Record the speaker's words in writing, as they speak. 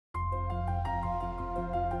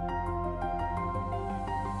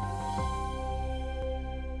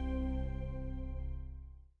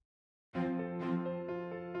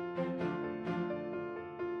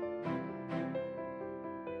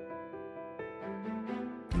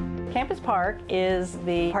Campus Park is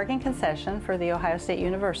the parking concession for The Ohio State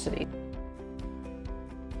University.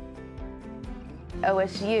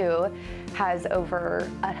 OSU has over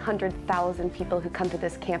 100,000 people who come to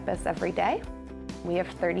this campus every day. We have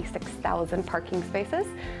 36,000 parking spaces,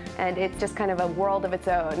 and it's just kind of a world of its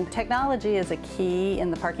own. Technology is a key in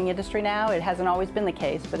the parking industry now. It hasn't always been the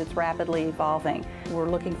case, but it's rapidly evolving. We're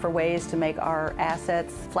looking for ways to make our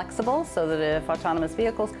assets flexible so that if autonomous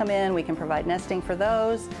vehicles come in, we can provide nesting for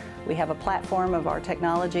those. We have a platform of our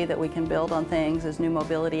technology that we can build on things as new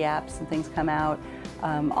mobility apps and things come out,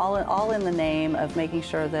 all in the name of making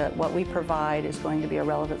sure that what we provide is going to be a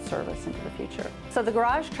relevant service into the future. So the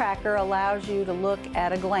Garage Tracker allows you to look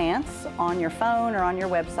at a glance on your phone or on your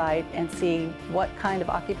website and see what kind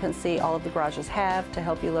of occupancy all of the garages have to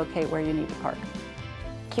help you locate where you need to park.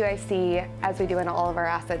 QIC, as we do in all of our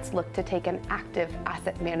assets, look to take an active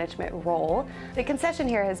asset management role. The concession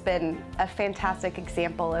here has been a fantastic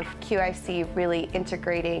example of QIC really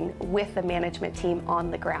integrating with the management team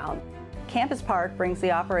on the ground. Campus Park brings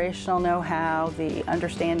the operational know-how, the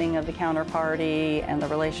understanding of the counterparty, and the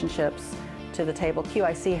relationships to the table.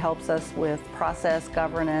 QIC helps us with process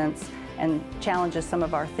governance and challenges some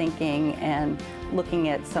of our thinking and looking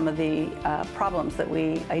at some of the problems that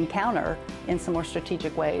we encounter in some more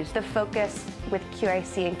strategic ways. The focus with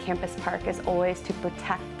QIC and Campus Park is always to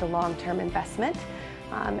protect the long-term investment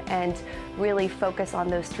and really focus on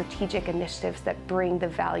those strategic initiatives that bring the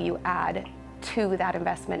value add to that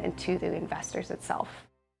investment and to the investors itself.